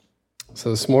So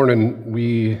this morning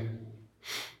we're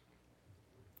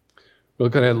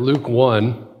looking at Luke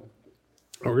 1.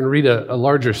 We're going to read a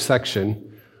larger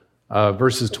section,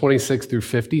 verses 26 through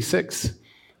 56,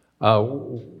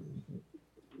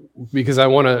 because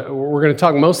we're going to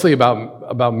talk mostly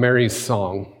about Mary's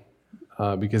song,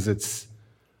 because it's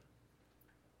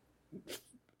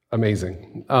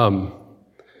amazing.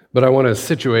 But I want to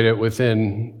situate it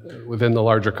within the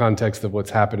larger context of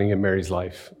what's happening in Mary's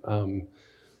life.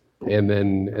 And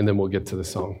then we'll get to the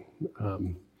song.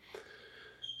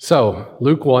 So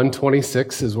Luke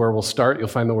 1:26 is where we'll start. You'll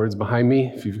find the words behind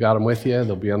me. If you've got them with you,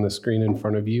 they'll be on the screen in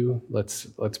front of you. Let's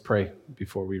pray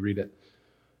before we read it.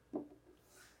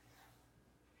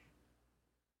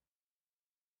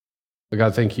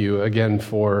 God, thank you again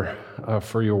for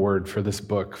your word, for this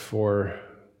book, for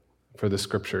the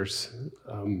scriptures,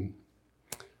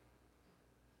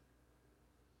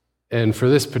 and for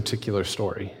this particular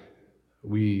story.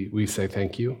 We say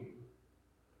thank you.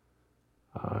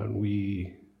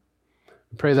 We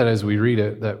pray that as we read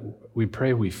it, that we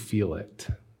pray we feel it.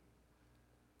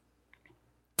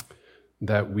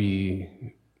 That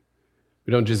we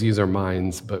don't just use our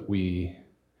minds, but we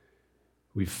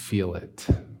feel it.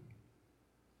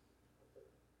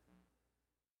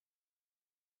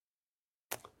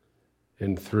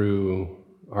 And through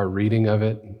our reading of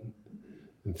it,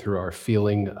 and through our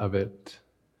feeling of it,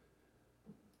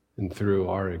 and through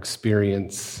our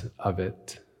experience of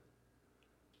it,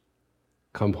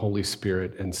 come, Holy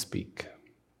Spirit, and speak.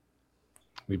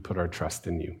 We put our trust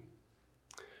in you.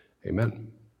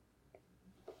 Amen.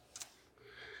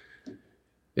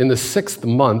 In the 6th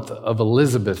month of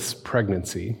Elizabeth's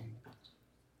pregnancy,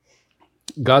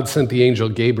 God sent the angel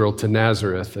Gabriel to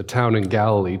Nazareth, a town in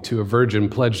Galilee, to a virgin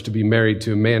pledged to be married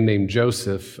to a man named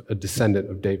Joseph, a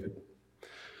descendant of David.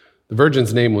 The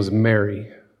virgin's name was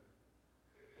Mary.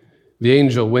 The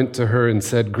angel went to her and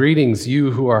said, "Greetings,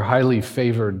 you who are highly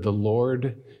favored. The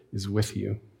Lord is with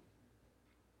you."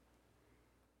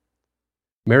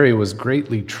 Mary was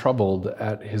greatly troubled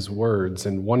at his words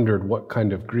and wondered what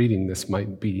kind of greeting this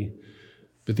might be.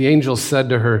 But the angel said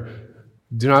to her,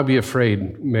 "Do not be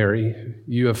afraid, Mary.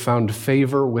 You have found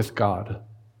favor with God.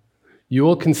 You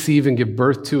will conceive and give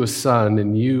birth to a son,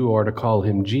 and you are to call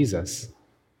him Jesus.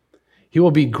 He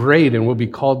will be great and will be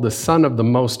called the Son of the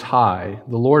Most High.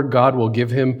 The Lord God will give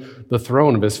him the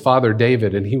throne of his father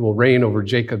David, and he will reign over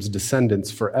Jacob's descendants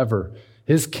forever.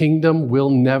 His kingdom will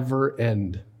never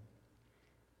end."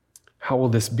 "How will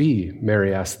this be?"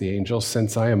 Mary asked the angel,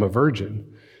 "since I am a virgin?"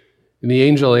 And the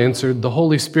angel answered, "The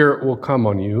Holy Spirit will come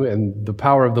on you, and the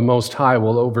power of the Most High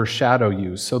will overshadow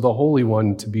you. So the Holy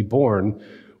One to be born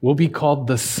will be called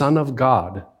the Son of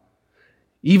God.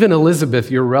 Even Elizabeth,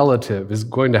 your relative, is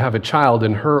going to have a child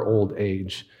in her old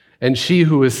age, and she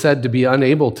who is said to be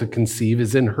unable to conceive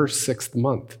is in her 6th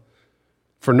month.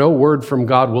 For no word from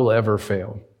God will ever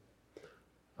fail."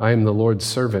 "I am the Lord's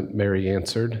servant," Mary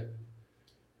answered.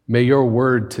 "May your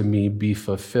word to me be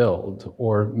fulfilled,"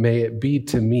 or "may it be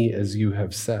to me as you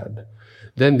have said."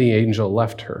 Then the angel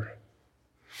left her.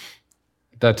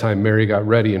 At that time, Mary got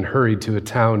ready and hurried to a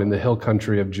town in the hill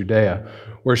country of Judea,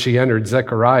 where she entered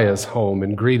Zechariah's home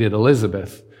and greeted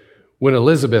Elizabeth. When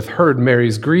Elizabeth heard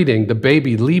Mary's greeting, the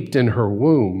baby leaped in her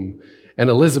womb, and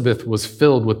Elizabeth was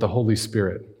filled with the Holy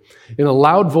Spirit. In a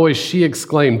loud voice, she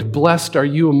exclaimed, "Blessed are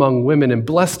you among women, and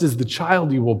blessed is the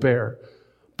child you will bear.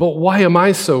 But why am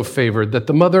I so favored that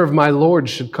the mother of my Lord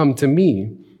should come to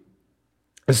me?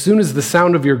 As soon as the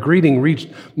sound of your greeting reached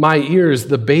my ears,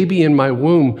 the baby in my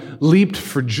womb leaped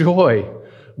for joy.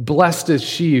 Blessed is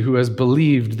she who has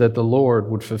believed that the Lord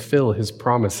would fulfill his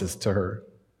promises to her."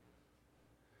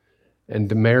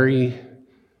 And Mary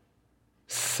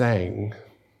sang.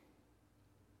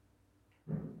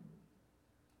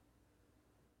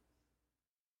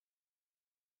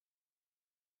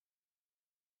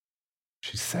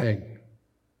 She sang.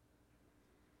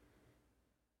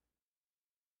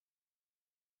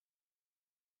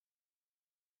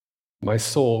 "My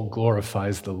soul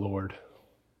glorifies the Lord,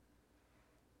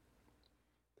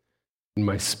 and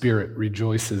my spirit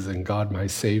rejoices in God my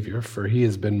Savior, for he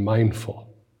has been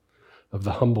mindful of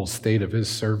the humble state of his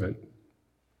servant.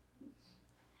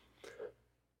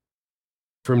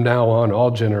 From now on,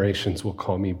 all generations will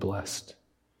call me blessed.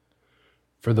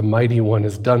 For the Mighty One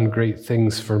has done great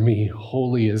things for me.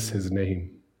 Holy is his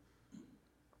name.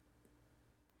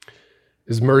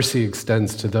 His mercy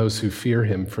extends to those who fear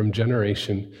him from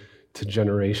generation to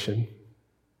generation.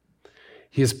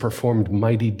 He has performed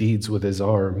mighty deeds with his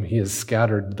arm. He has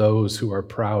scattered those who are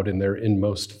proud in their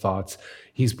inmost thoughts.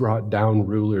 He's brought down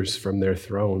rulers from their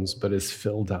thrones, but has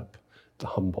filled up the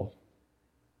humble.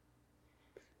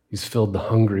 He's filled the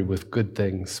hungry with good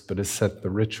things, but has sent the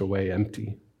rich away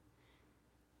empty.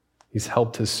 He's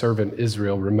helped his servant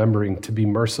Israel, remembering to be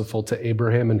merciful to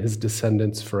Abraham and his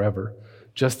descendants forever,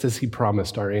 just as he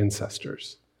promised our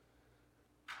ancestors.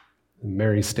 And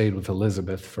Mary stayed with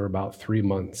Elizabeth for about 3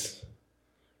 months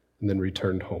and then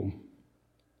returned home.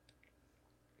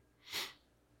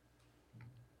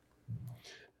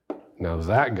 Now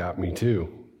that got me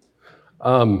too.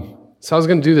 So I was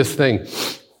going to do this thing,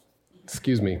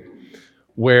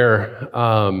 where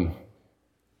I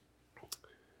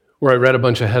read a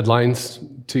bunch of headlines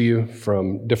to you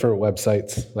from different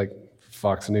websites like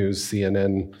Fox News,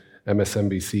 CNN,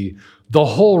 MSNBC, the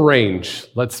whole range.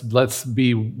 Let's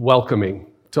be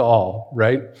welcoming to all,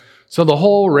 right? So the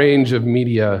whole range of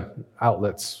media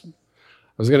outlets. I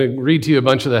was going to read to you a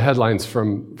bunch of the headlines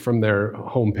from their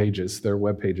home pages, their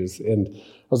web pages, and I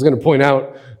was going to point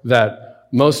out that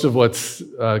most of what's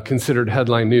considered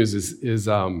headline news is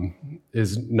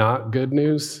not good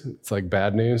news. It's like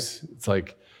bad news. It's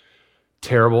like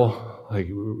terrible. Like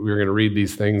we're going to read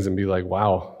these things and be like,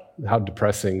 wow, how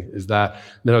depressing is that? And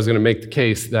then I was going to make the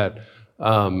case that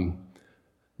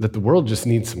that the world just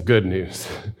needs some good news.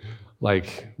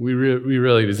 Like we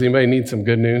really, does anybody need some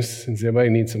good news? Does anybody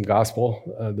need some gospel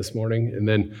this morning? And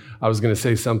then I was going to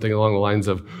say something along the lines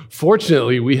of,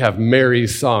 fortunately, we have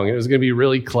Mary's song. It was going to be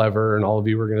really clever, and all of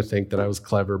you were going to think that I was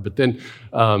clever. But then,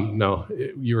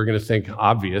 you were going to think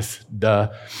obvious,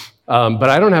 duh. But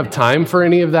I don't have time for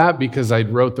any of that because I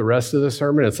wrote the rest of the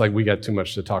sermon. It's like we got too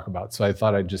much to talk about. So I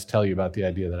thought I'd just tell you about the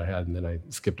idea that I had, and then I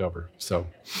skipped over. So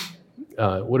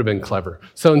it would have been clever.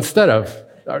 So instead of,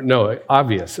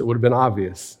 obvious. It would have been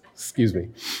obvious. Excuse me.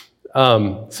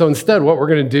 So instead, what we're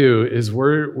going to do is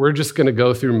we're just going to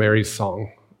go through Mary's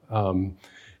song.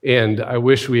 And I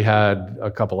wish we had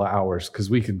a couple of hours because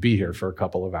we could be here for a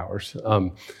couple of hours.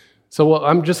 I'm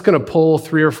just going to pull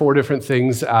 3 or 4 different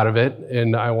things out of it,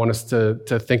 and I want us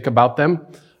to think about them.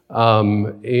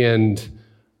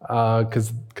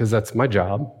 Because that's my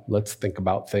job. Let's think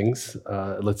about things.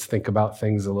 Let's think about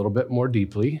things a little bit more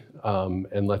deeply,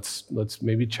 and let's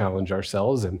maybe challenge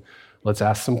ourselves, and let's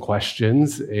ask some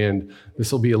questions. And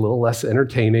this will be a little less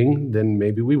entertaining than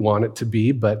maybe we want it to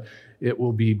be, but it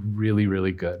will be really,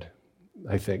 really good,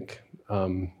 I think,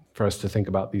 for us to think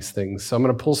about these things. So I'm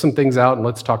going to pull some things out, and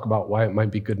let's talk about why it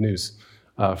might be good news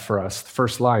for us. The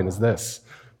first line is this: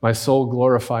 "My soul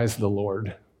glorifies the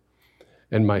Lord,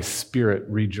 and my spirit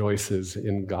rejoices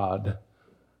in God,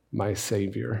 my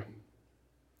Savior."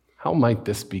 How might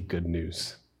this be good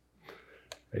news?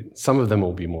 Right? Some of them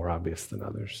will be more obvious than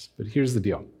others, but here's the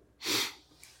deal. This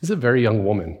is a very young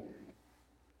woman,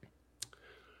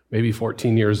 maybe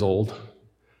 14 years old,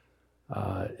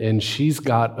 and she's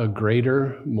got a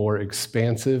greater, more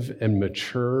expansive and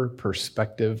mature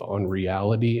perspective on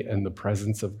reality and the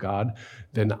presence of God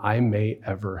than I may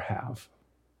ever have.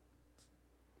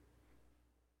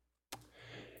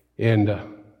 And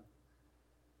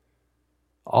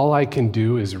all I can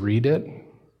do is read it,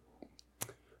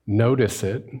 notice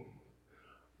it,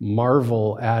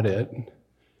 marvel at it,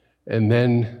 and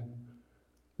then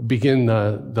begin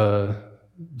the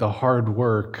hard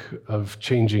work of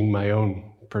changing my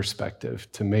own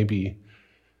perspective to maybe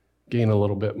gain a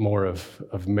little bit more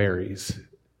of Mary's.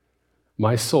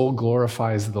 My soul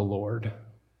glorifies the Lord,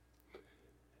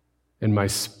 and my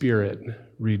spirit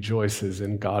rejoices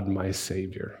in God, my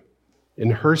Savior. In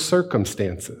her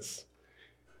circumstances,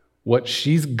 what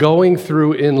she's going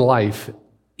through in life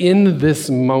in this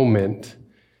moment,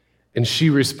 and she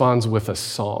responds with a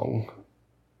song,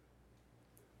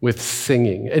 with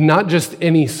singing. And not just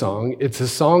any song, it's a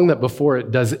song that before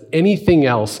it does anything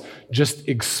else just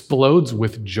explodes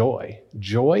with joy.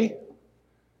 Joy?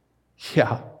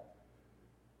 Yeah,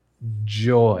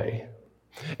 joy.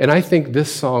 And I think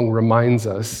this song reminds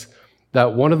us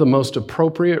that one of the most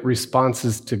appropriate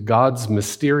responses to God's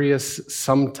mysterious,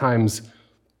 sometimes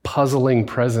puzzling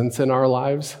presence in our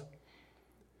lives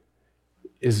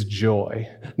is joy.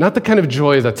 Not the kind of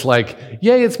joy that's like,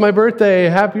 yay, it's my birthday,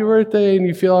 happy birthday, and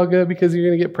you feel all good because you're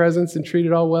going to get presents and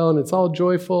treated all well, and it's all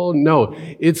joyful. No,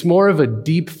 it's more of a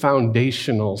deep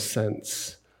foundational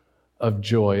sense of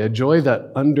joy, a joy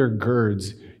that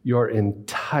undergirds your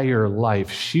entire life.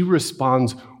 She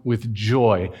responds with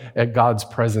joy at God's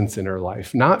presence in her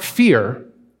life, not fear,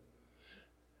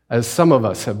 as some of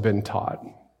us have been taught,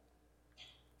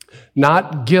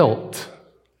 not guilt,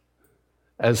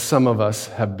 as some of us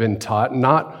have been taught,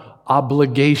 not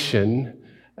obligation,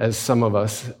 as some of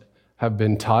us have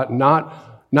been taught,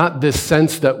 not this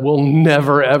sense that we'll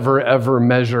never, ever, ever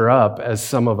measure up, as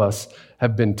some of us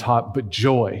have been taught, but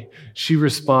joy. She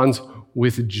responds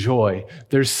with joy.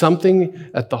 There's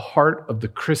something at the heart of the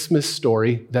Christmas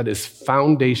story that is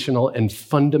foundational and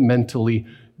fundamentally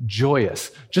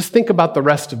joyous. Just think about the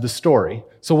rest of the story.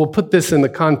 So we'll put this in the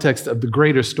context of the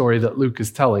greater story that Luke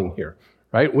is telling here,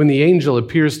 right? When the angel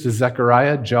appears to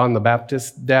Zechariah, John the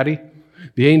Baptist's daddy,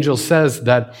 the angel says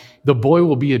that the boy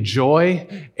will be a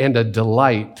joy and a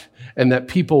delight, and that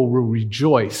people will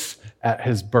rejoice at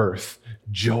his birth.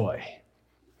 Joy.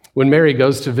 When Mary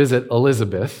goes to visit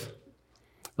Elizabeth,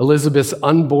 Elizabeth's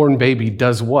unborn baby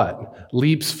does what?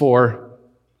 Leaps for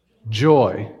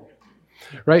joy.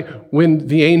 Right? When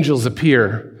the angels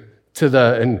appear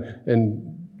to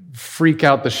and freak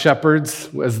out the shepherds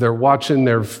as they're watching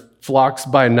their flocks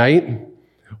by night,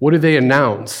 what do they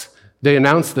announce? They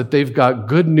announce that they've got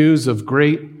good news of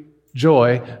great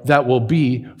joy that will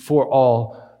be for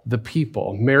all the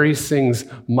people. Mary sings,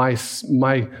 my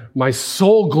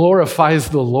soul glorifies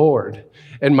the Lord,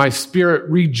 and my spirit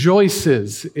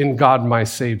rejoices in God my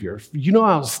Savior. You know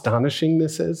how astonishing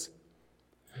this is?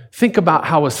 Think about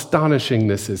how astonishing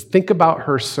this is. Think about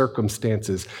her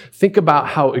circumstances. Think about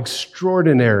how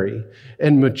extraordinary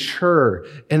and mature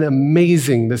and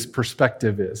amazing this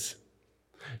perspective is.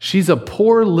 She's a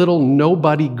poor little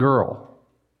nobody girl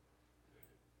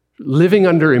living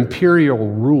under imperial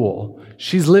rule.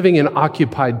 She's living in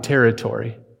occupied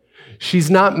territory. She's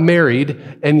not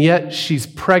married, and yet she's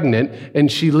pregnant,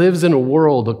 and she lives in a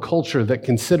world, a culture that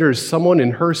considers someone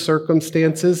in her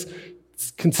circumstances,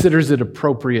 considers it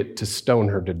appropriate to stone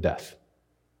her to death.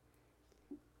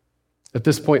 At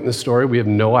this point in the story, we have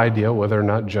no idea whether or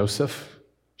not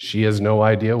she has no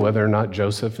idea whether or not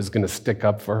Joseph is going to stick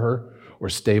up for her or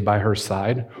stay by her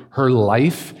side. Her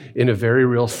life, in a very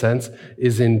real sense,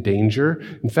 is in danger.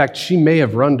 In fact, she may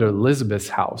have run to Elizabeth's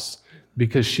house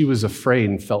because she was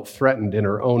afraid and felt threatened in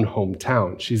her own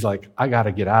hometown. She's like, I got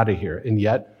to get out of here. And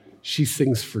yet, she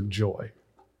sings for joy.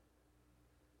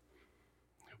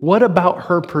 What about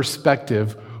her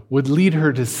perspective would lead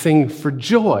her to sing for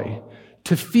joy,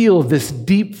 to feel this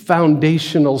deep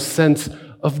foundational sense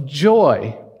of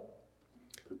joy?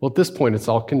 Well, at this point, it's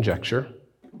all conjecture.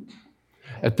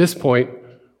 At this point,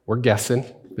 we're guessing.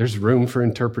 There's room for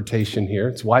interpretation here.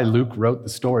 It's why Luke wrote the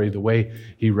story the way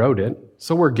he wrote it.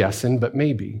 So we're guessing, but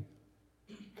maybe.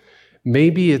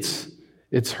 Maybe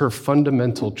it's her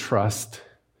fundamental trust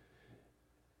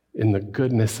in the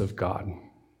goodness of God.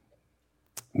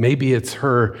 Maybe it's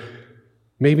her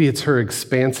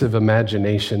expansive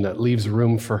imagination that leaves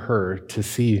room for her to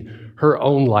see her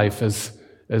own life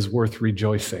as worth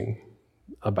rejoicing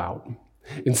about.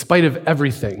 In spite of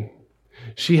everything,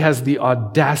 she has the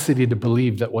audacity to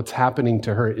believe that what's happening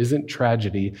to her isn't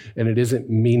tragedy and it isn't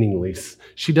meaningless.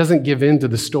 She doesn't give in to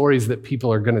the stories that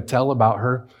people are going to tell about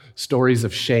her, stories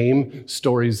of shame,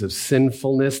 stories of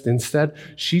sinfulness. Instead,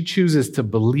 she chooses to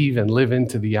believe and live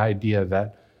into the idea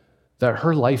that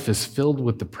her life is filled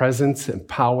with the presence and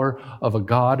power of a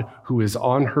God who is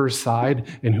on her side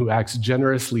and who acts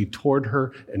generously toward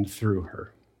her and through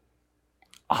her.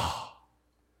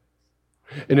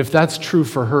 And if that's true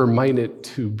for her, might it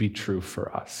too be true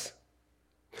for us?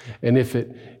 And if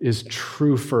it is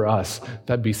true for us,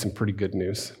 that'd be some pretty good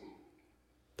news,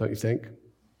 don't you think?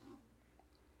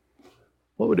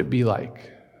 What would it be like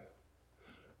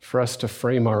for us to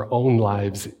frame our own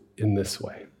lives in this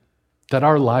way? That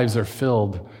our lives are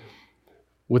filled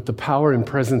with the power and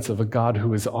presence of a God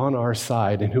who is on our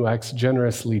side and who acts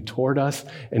generously toward us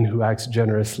and who acts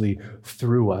generously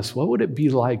through us. What would it be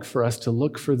like for us to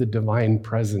look for the divine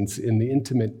presence in the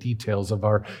intimate details of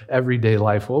our everyday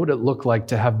life? What would it look like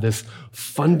to have this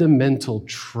fundamental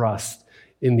trust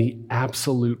in the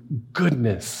absolute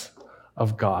goodness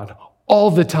of God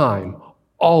all the time,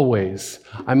 always?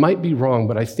 I might be wrong,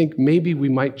 but I think maybe we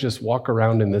might just walk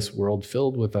around in this world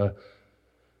filled with a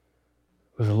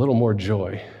little more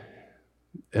joy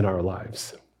in our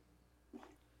lives.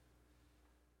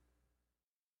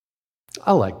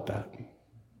 I like that.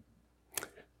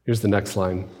 Here's the next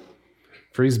line.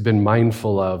 For he's been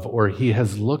mindful of, or he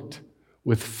has looked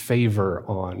with favor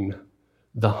on,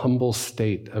 the humble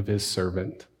state of his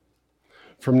servant.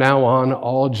 From now on,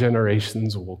 all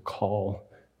generations will call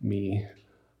me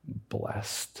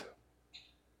blessed.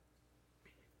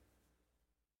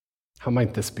 How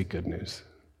might this be good news?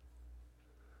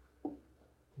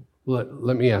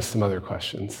 Let me ask some other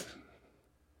questions.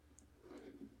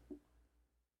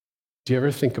 Do you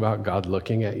ever think about God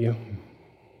looking at you?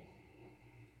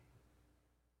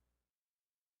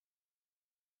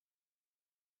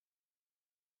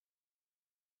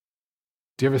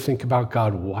 Do you ever think about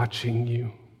God watching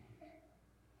you?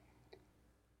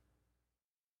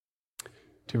 Do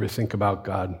you ever think about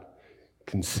God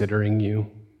considering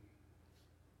you?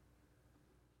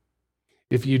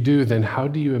 If you do, then how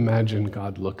do you imagine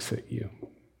God looks at you?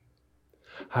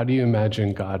 How do you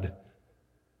imagine God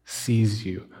sees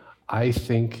you? I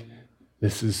think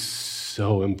this is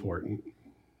so important.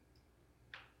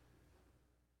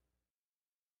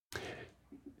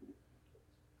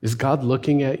 Is God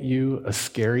looking at you a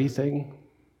scary thing?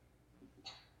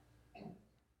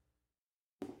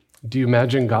 Do you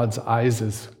imagine God's eyes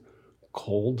as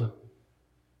cold?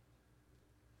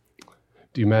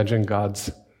 Do you imagine God's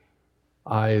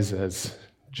eyes as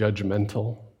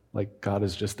judgmental? Like God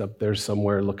is just up there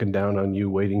somewhere looking down on you,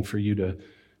 waiting for you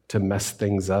to mess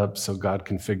things up so God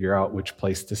can figure out which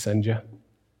place to send you?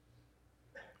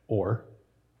 Or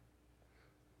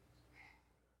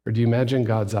do you imagine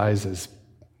God's eyes as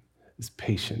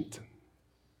patient,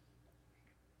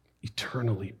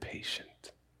 eternally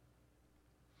patient,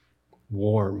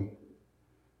 warm,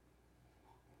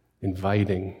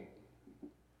 inviting,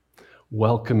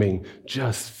 welcoming,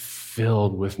 just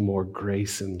filled with more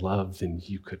grace and love than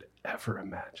you could ever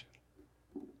imagine?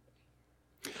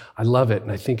 I love it,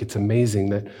 and I think it's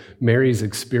amazing that Mary's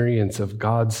experience of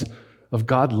God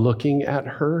looking at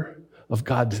her, of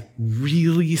God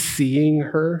really seeing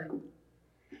her,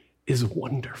 is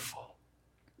wonderful.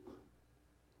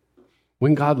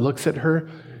 When God looks at her,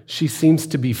 she seems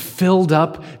to be filled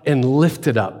up and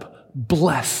lifted up.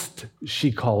 Blessed,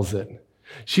 she calls it.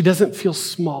 She doesn't feel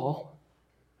small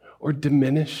or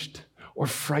diminished or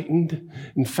frightened.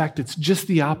 In fact, it's just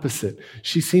the opposite.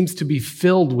 She seems to be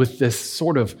filled with this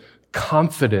sort of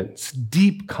confidence,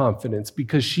 deep confidence,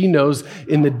 because she knows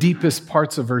in the deepest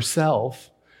parts of herself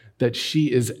that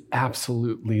she is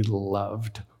absolutely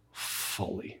loved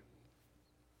fully.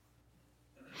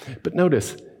 But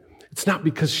notice, it's not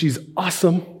because she's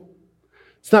awesome.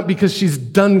 It's not because she's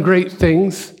done great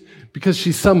things, because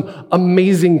she's some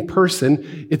amazing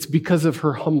person. It's because of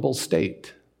her humble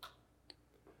state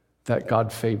that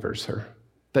God favors her,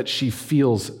 that she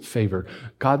feels favor.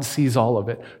 God sees all of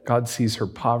it. God sees her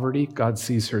poverty. God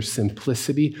sees her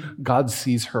simplicity. God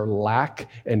sees her lack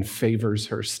and favors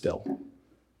her still.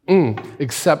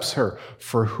 Accepts her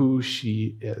for who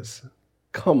she is.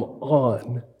 Come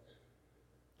on.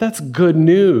 That's good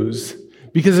news,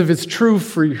 because if it's true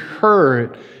for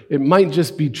her, it might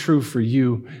just be true for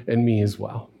you and me as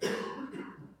well.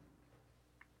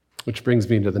 Which brings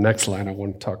me to the next line I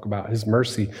want to talk about. His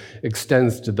mercy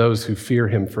extends to those who fear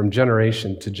him from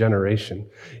generation to generation.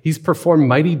 He's performed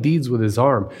mighty deeds with his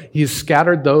arm. He has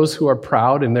scattered those who are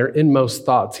proud in their inmost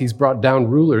thoughts. He's brought down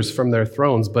rulers from their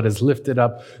thrones, but has lifted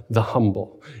up the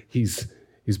humble. He's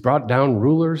brought down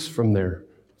rulers from their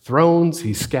thrones.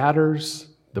 He scatters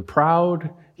the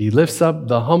proud. He lifts up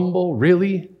the humble.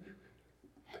 Really?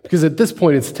 Because at this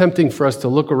point, it's tempting for us to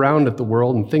look around at the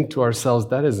world and think to ourselves,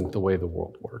 that isn't the way the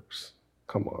world works.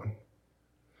 Come on.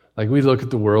 Like we look at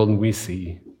the world and we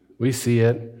see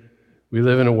it. We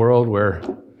live in a world where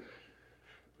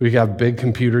we got big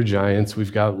computer giants.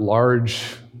 We've got large,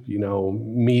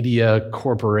 media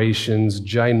corporations,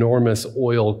 ginormous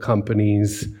oil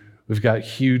companies. We've got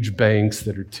huge banks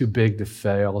that are too big to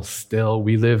fail still.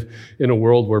 We live in a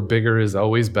world where bigger is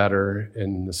always better,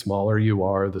 and the smaller you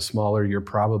are, the smaller you're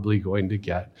probably going to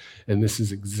get. And this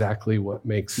is exactly what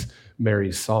makes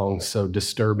Mary's song so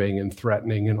disturbing and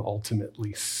threatening and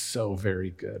ultimately so very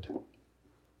good.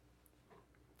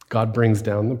 God brings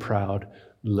down the proud,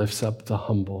 lifts up the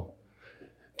humble.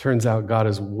 Turns out God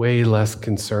is way less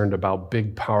concerned about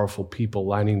big, powerful people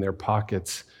lining their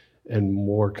pockets and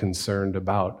more concerned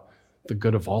about the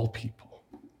good of all people.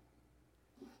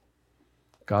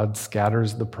 God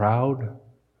scatters the proud,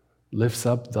 lifts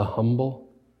up the humble.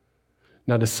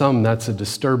 Now, to some, that's a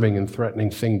disturbing and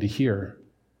threatening thing to hear.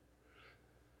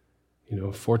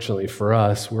 Fortunately for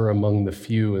us, we're among the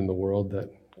few in the world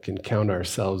that can count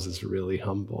ourselves as really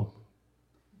humble.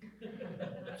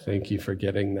 Thank you for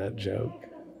getting that joke.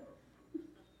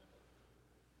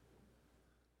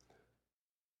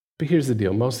 But here's the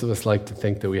deal. Most of us like to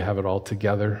think that we have it all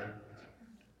together.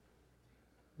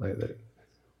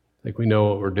 Like we know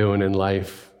what we're doing in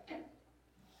life.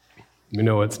 We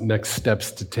know what's next steps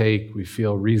to take. We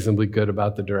feel reasonably good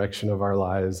about the direction of our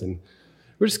lives, and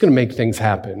we're just going to make things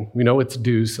happen. We know what to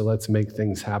do, so let's make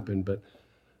things happen. But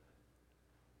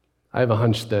I have a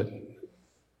hunch that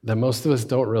most of us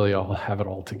don't really all have it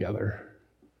all together,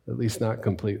 at least not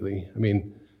completely. I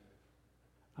mean,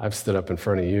 I've stood up in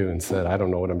front of you and said, I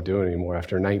don't know what I'm doing anymore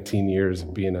after 19 years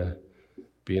of being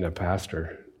a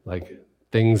pastor. Like,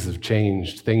 things have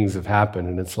changed, things have happened,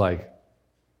 and it's like,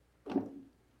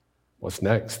 what's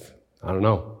next? I don't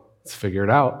know. Let's figure it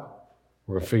out.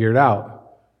 We're going to figure it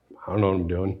out. I don't know what I'm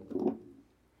doing.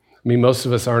 I mean, most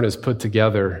of us aren't as put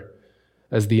together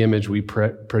as the image we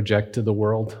project to the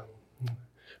world.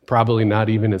 Probably not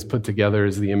even as put together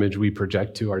as the image we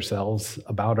project to ourselves,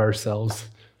 about ourselves.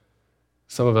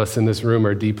 Some of us in this room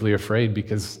are deeply afraid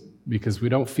because we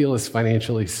don't feel as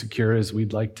financially secure as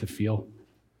we'd like to feel.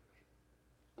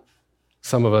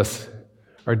 Some of us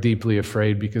are deeply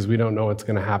afraid because we don't know what's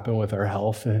going to happen with our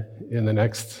health in the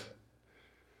next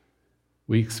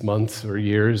weeks, months, or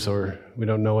years, or we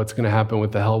don't know what's going to happen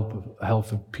with the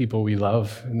health of people we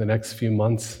love in the next few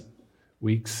months,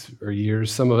 weeks, or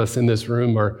years. Some of us in this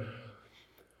room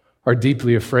are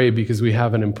deeply afraid because we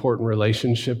have an important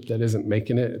relationship that isn't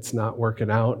making it. It's not working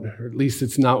out, or at least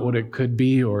it's not what it could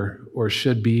be or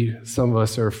should be. Some of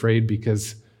us are afraid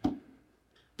because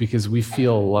we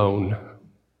feel alone.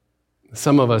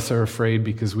 Some of us are afraid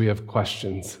because we have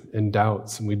questions and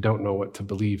doubts and we don't know what to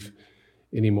believe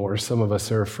anymore. Some of us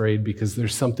are afraid because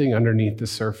there's something underneath the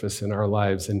surface in our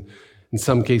lives, and in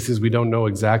some cases we don't know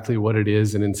exactly what it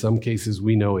is, and in some cases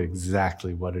we know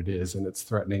exactly what it is, and it's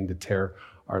threatening to tear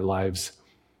our lives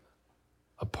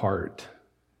apart.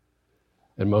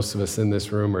 And most of us in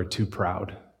this room are too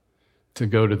proud to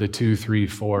go to the 2, 3,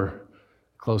 4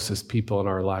 closest people in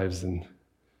our lives and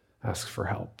ask for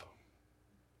help.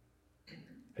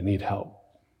 I need help.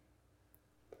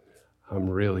 I'm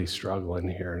really struggling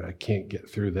here and I can't get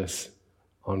through this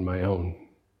on my own.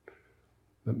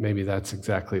 But maybe that's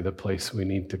exactly the place we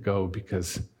need to go,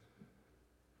 because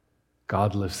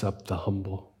God lifts up the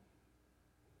humble.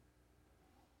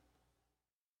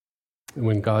 And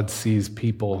when God sees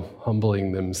people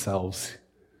humbling themselves,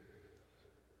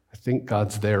 I think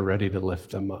God's there ready to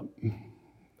lift them up.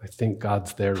 I think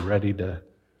God's there ready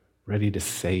to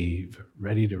save,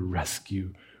 ready to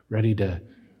rescue, ready to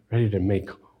make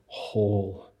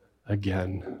whole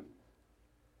again.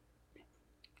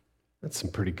 That's some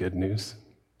pretty good news,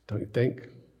 don't you think?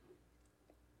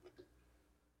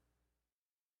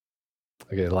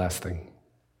 Okay, last thing.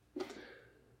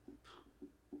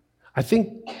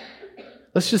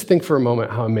 Let's just think for a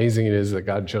moment how amazing it is that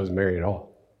God chose Mary at all.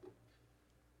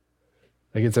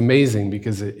 Like, it's amazing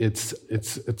because it's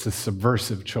a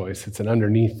subversive choice. It's an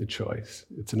underneath the choice.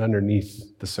 It's an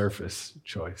underneath the surface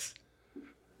choice.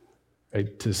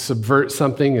 Right? To subvert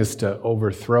something is to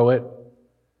overthrow it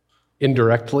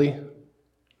indirectly.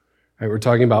 Right? We're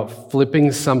talking about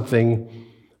flipping something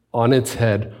on its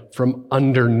head from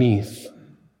underneath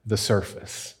the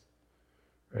surface.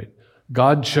 Right?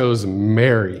 God chose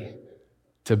Mary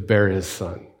to bear his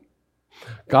son.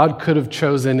 God could have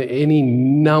chosen any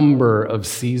number of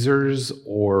Caesars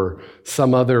or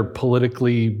some other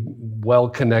politically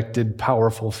well-connected,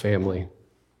 powerful family,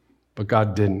 but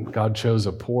God didn't. God chose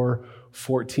a poor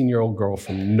 14-year-old girl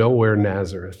from nowhere,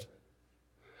 Nazareth.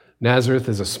 Nazareth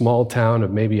is a small town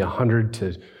of maybe 100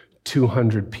 to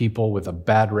 200 people with a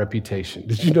bad reputation.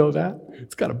 Did you know that?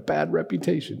 It's got a bad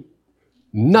reputation.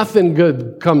 Nothing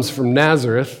good comes from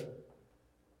Nazareth,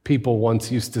 people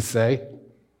once used to say.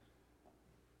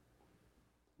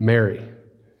 Mary,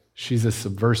 she's a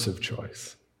subversive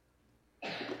choice.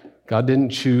 God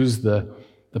didn't choose the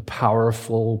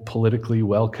powerful, politically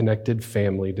well-connected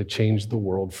family to change the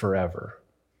world forever.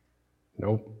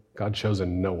 Nope, God chose a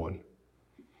no one.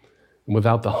 And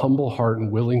without the humble heart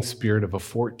and willing spirit of a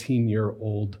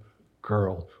 14-year-old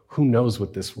girl, who knows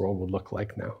what this world would look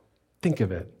like now? Think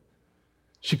of it.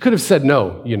 She could have said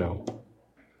no,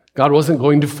 God wasn't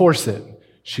going to force it.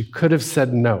 She could have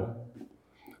said no.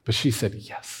 But she said,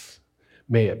 yes,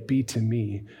 may it be to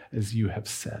me as you have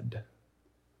said.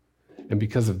 And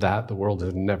because of that, the world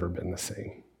has never been the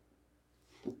same.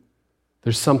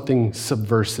 There's something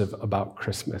subversive about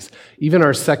Christmas. Even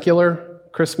our secular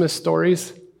Christmas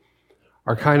stories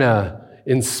are kind of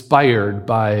inspired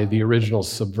by the original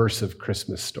subversive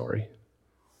Christmas story.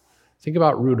 Think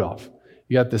about Rudolph.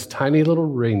 You got this tiny little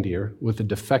reindeer with a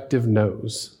defective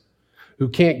nose who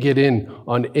can't get in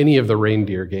on any of the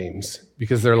reindeer games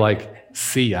because they're like,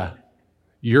 see ya,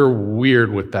 you're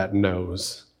weird with that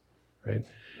nose, right?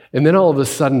 And then all of a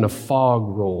sudden a fog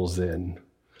rolls in.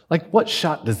 Like, what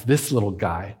shot does this little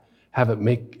guy have at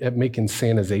making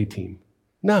Santa's A-team?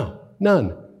 No,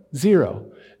 none, zero.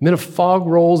 And then a fog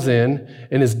rolls in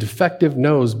and his defective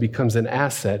nose becomes an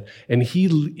asset, and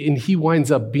he winds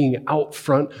up being out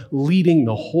front leading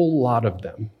the whole lot of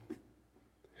them.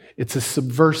 It's a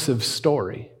subversive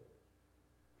story,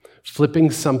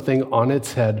 flipping something on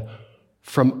its head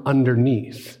from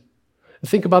underneath.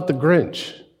 Think about the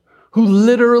Grinch, who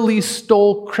literally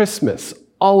stole Christmas,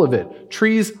 all of it.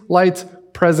 Trees, lights,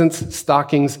 presents,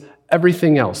 stockings,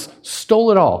 everything else.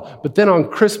 Stole it all. But then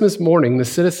on Christmas morning, the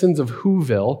citizens of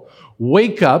Whoville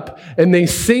wake up and they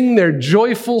sing their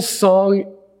joyful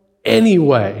song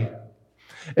anyway.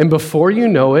 And before you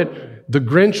know it, the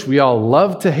Grinch we all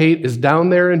love to hate is down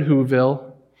there in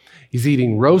Whoville. He's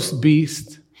eating roast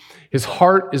beef. His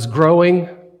heart is growing.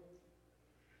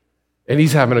 And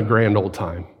he's having a grand old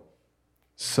time.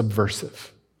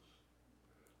 Subversive.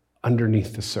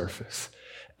 Underneath the surface.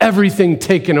 Everything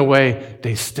taken away,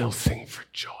 they still sing for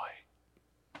joy.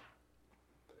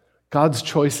 God's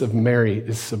choice of Mary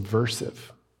is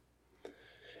subversive.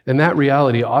 And that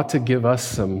reality ought to give us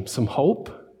some hope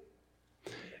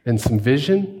and some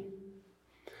vision,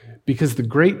 because the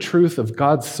great truth of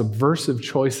God's subversive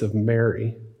choice of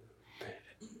Mary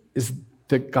is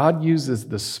that God uses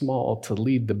the small to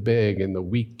lead the big and the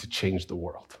weak to change the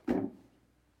world.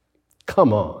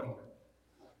 Come on.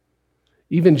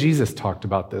 Even Jesus talked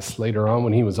about this later on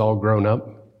when he was all grown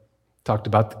up. Talked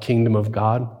about the kingdom of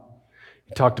God.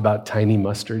 He talked about tiny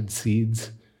mustard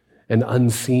seeds and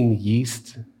unseen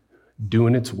yeast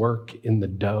doing its work in the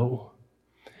dough.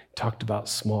 Talked about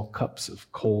small cups of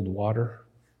cold water.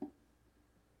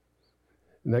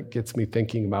 And that gets me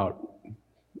thinking about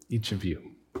each of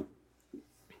you.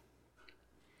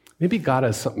 Maybe God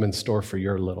has something in store for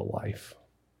your little life.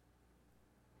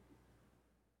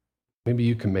 Maybe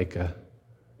you can make a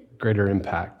greater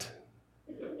impact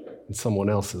in someone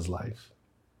else's life.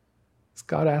 Is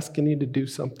God asking you to do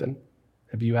something?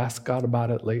 Have you asked God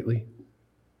about it lately?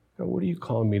 God, what are you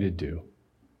calling me to do?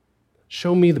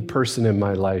 Show me the person in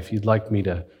my life you'd like me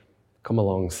to come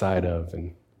alongside of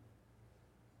and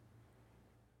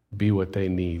be what they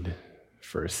need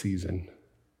for a season.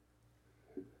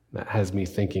 That has me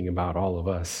thinking about all of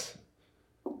us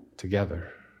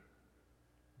together.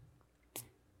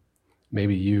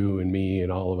 Maybe you and me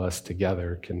and all of us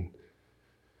together can,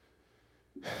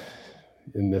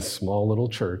 in this small little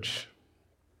church,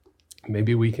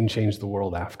 maybe we can change the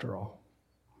world after all.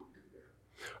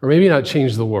 Or maybe not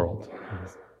change the world.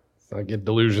 Let's not get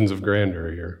delusions of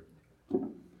grandeur here.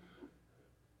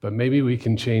 But maybe we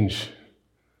can change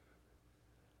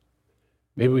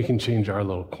our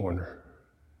little corner.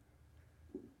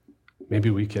 Maybe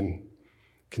we can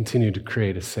continue to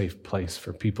create a safe place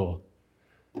for people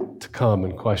to come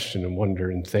and question and wonder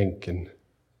and think and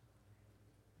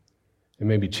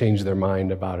maybe change their mind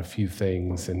about a few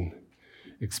things and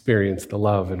experience the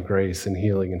love and grace and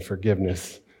healing and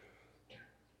forgiveness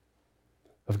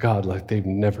of God like they've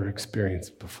never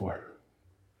experienced before.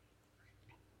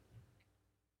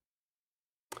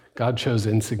 God chose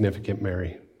insignificant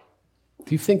Mary.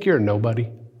 Do you think you're a nobody?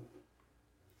 Do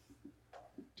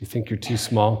you think you're too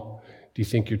small? Do you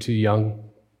think you're too young?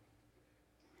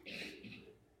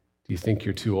 Do you think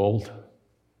you're too old?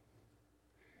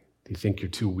 Do you think you're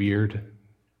too weird?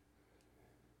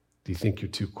 Do you think you're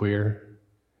too queer?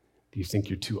 Do you think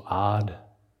you're too odd?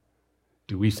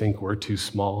 Do we think we're too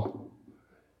small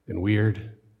and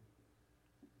weird?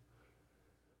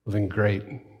 Well, then great.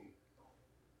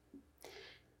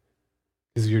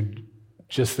 Because you're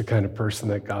just the kind of person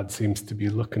that God seems to be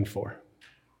looking for.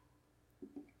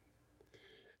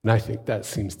 And I think that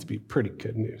seems to be pretty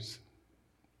good news.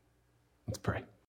 Let's pray.